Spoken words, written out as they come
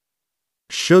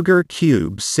Sugar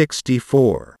cube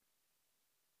 64.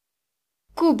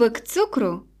 Кубик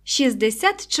цукру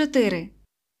 64.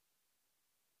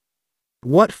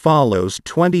 What follows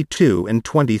 22 and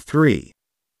 23?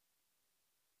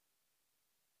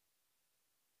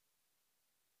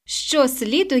 Що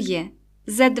слідує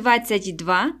за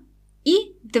 22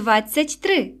 і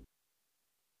 23?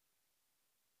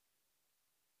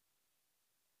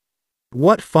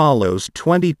 What follows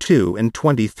 22 and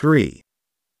 23?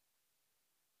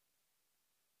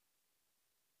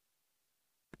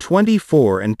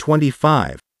 24 and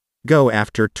 25 go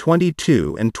after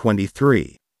 22 and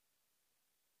 23.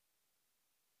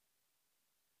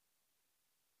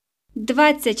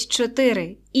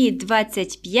 24 і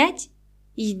 25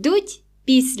 йдуть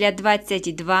після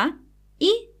 22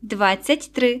 і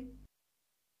 23.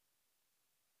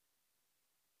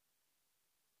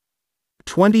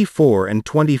 24 and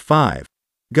 25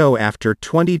 go after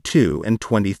 22 and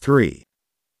 23.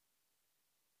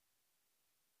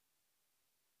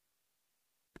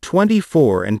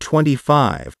 24 and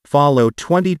 25 follow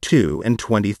 22 and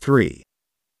 23.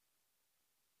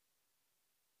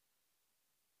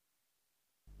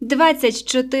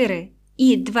 24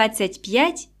 і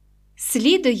 25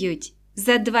 слідують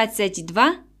за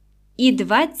 22 і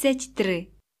 23.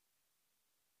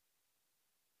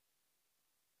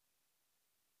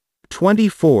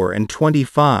 24 and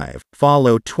 25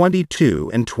 follow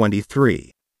 22 and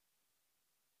 23.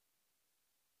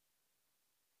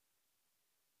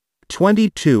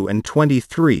 22 and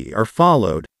 23 are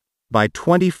followed by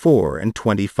 24 and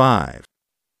 25.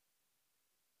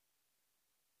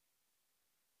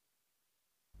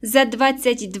 За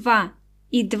 22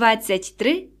 і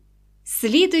 23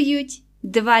 слідують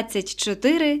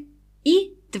 24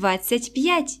 і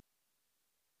 25.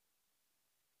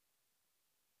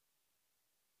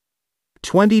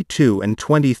 22 and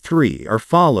 23 are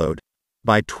followed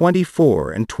by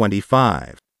 24 and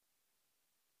 25.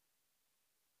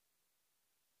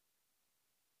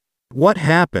 What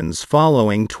happens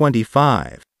following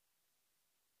 25?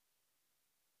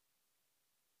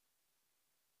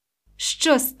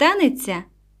 Що станеться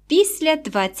після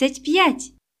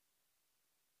 25?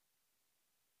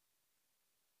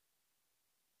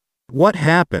 What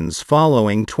happens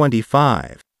following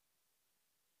 25?